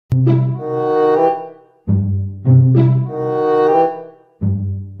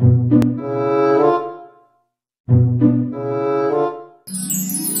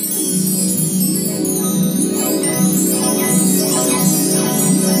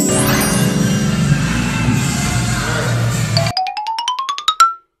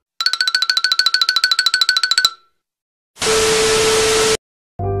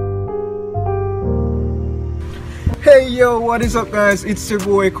Yo, what is up guys, it's your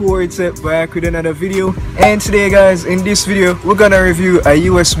boy Quartet back with another video. And today guys, in this video we're gonna review a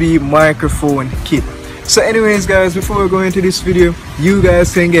USB microphone kit. So anyways guys, before we go into this video, you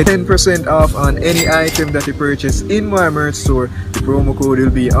guys can get 10% off on any item that you purchase in my merch store. The promo code will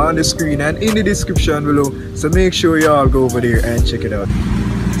be on the screen and in the description below, so make sure you all go over there and check it out.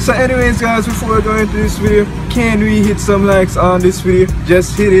 So anyways guys, before we go into this video, can we hit some likes on this video?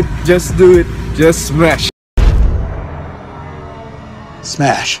 Just hit it, just do it, just smash.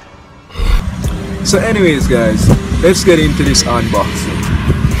 Smash. So anyways guys, let's get into this unboxing.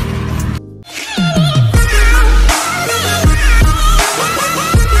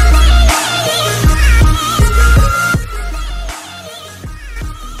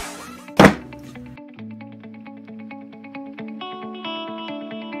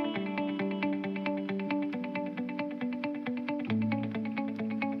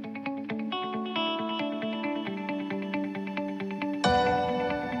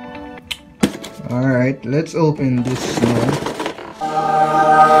 Alright, let's open this now.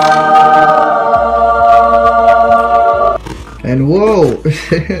 And whoa!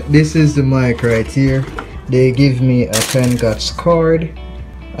 This is the mic right here. They give me a congrats card.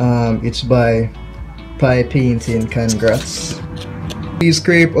 It's by Pie Painting. Congrats. Please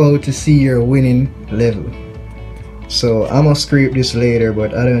scrape out to see your winning level. So I'm gonna scrape this later,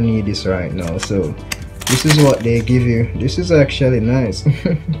 but I don't need this right now. So this is what they give you. This is actually nice.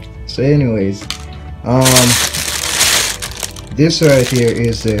 So anyways, this right here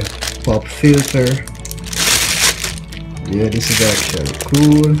is the pop filter. Yeah, this is actually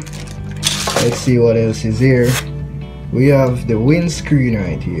cool. Let's see what else is here. We have the windscreen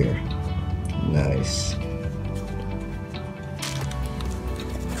right here. Nice.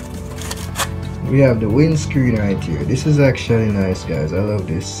 We have the windscreen right here. This is actually nice guys, I love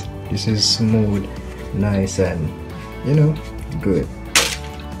this. This is smooth, nice, and you know, good.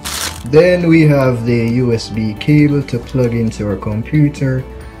 Then we have the USB cable to plug into our computer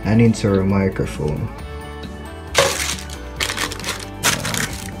and into our microphone.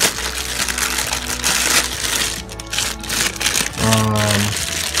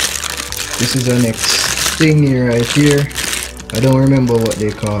 This is the next thing here right here. I don't remember what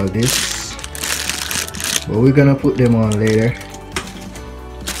they call this, but we're gonna put them on later.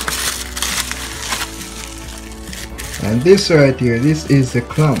 And this right here, this is the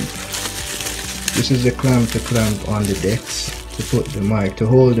clamp. This is the clamp to clamp on the decks to put the mic, to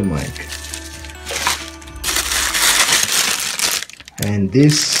hold the mic. And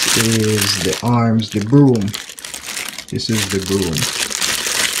this is the arms, the broom. This is the broom.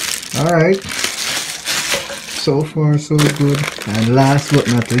 Alright. So far so good. And last but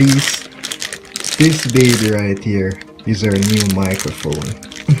not least, this baby right here is our new microphone.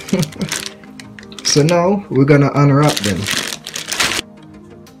 So now we're gonna unwrap them.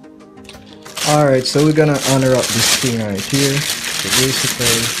 Alright, so we're gonna unwrap this thing right here. So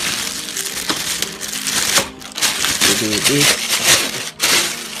basically, we do this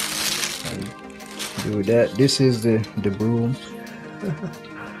and do that. This is the broom.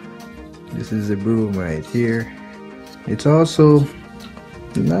 This is the broom right here. It's also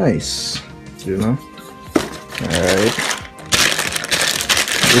nice, you know. Alright.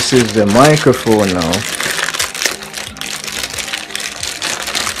 This is the microphone now.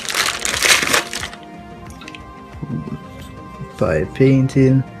 By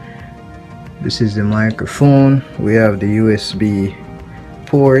painting. This is the microphone. We have the USB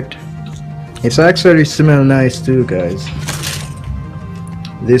port. It's actually smell nice too guys.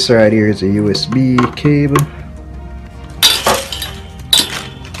 This right here is a USB cable,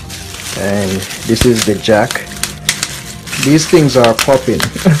 and this is the jack. These things are popping.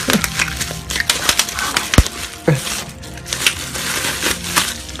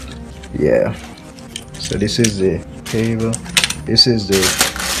 Yeah, so this is the cable. This is the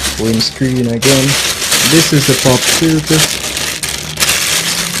windscreen again. This is the pop filter.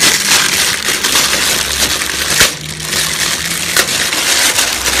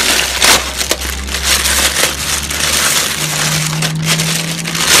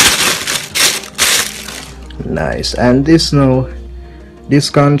 Nice. And this now, this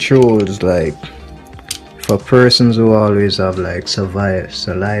controls like for persons who always have like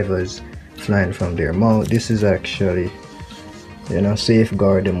salivas flying from their mouth. This is actually, you know,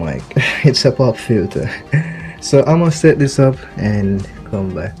 safeguard the mic. It's a pop filter. So I'm gonna set this up and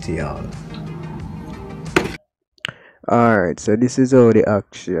come back to y'all. Alright, so this is how the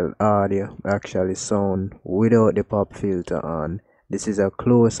actual audio actually sound without the pop filter on. This is a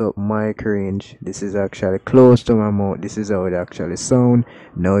close-up mic range. This is actually close to my mouth. This is how it actually sound.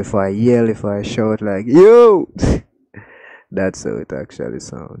 Now if I yell, if I shout like yo, That's how it actually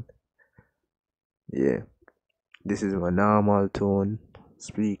sounds. Yeah, this is my normal tone,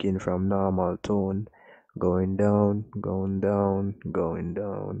 speaking from normal tone, going down, going down, going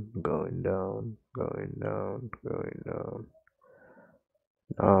down, going down, going down, going down.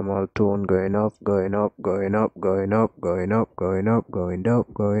 Normal tone going up, going up, going up, going up, going up, going up, going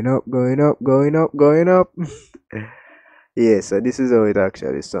up, going up, going up, going up, going up. Yeah, so this is how it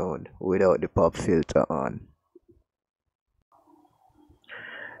actually sounds without the pop filter on.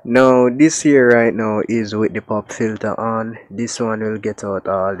 Now this here right now is with the pop filter on. This one will get out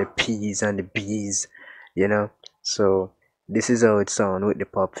all the P's and the B's, you know. So this is how it sounds with the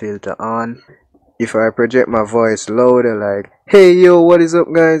pop filter on. If I project my voice louder, like, hey yo, what is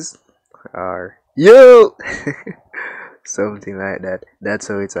up guys? Or yo, something like that. That's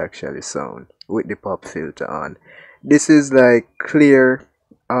how it actually sounds with the pop filter on. This is like clear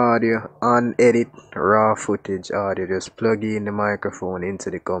audio, unedited raw footage audio. Just plug in the microphone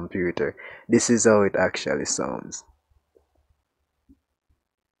into the computer. This is how it actually sounds.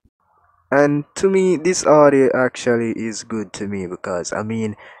 And to me, this audio actually is good to me, because I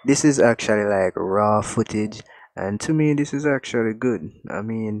mean, this is actually like raw footage, and to me this is actually good. I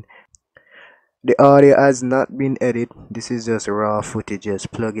mean, the audio has not been edited. This is just raw footage.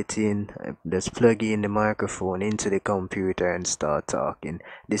 Just plug it in, just plug in the microphone into the computer and start talking.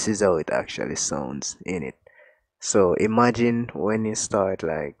 This is how it actually sounds in it. So imagine when you start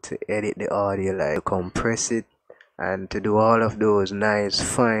like to edit the audio, like to compress it and to do all of those nice,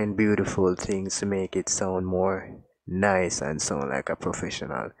 fine, beautiful things to make it sound more nice and sound like a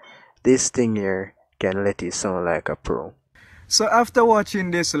professional. This thing here can let it sound like a pro. So after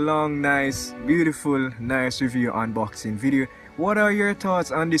watching this long, nice, beautiful, nice review unboxing video, what are your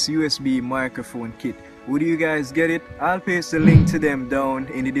thoughts on this USB microphone kit? Would you guys get it? I'll paste the link to them down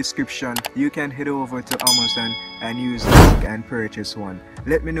in the description. You can head over to Amazon and use the link and purchase one.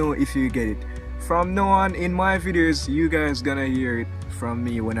 Let me know if you get it. From now on in my videos, you guys gonna hear it from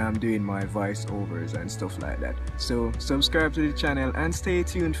me when I'm doing my voiceovers and stuff like that. So subscribe to the channel and stay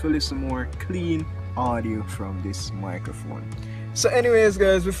tuned for listen more clean audio from this microphone. So anyways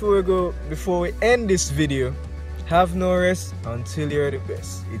guys, before we end this video, have no rest until you're the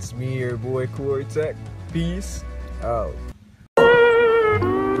best. It's me, your boy Cortec. Peace out.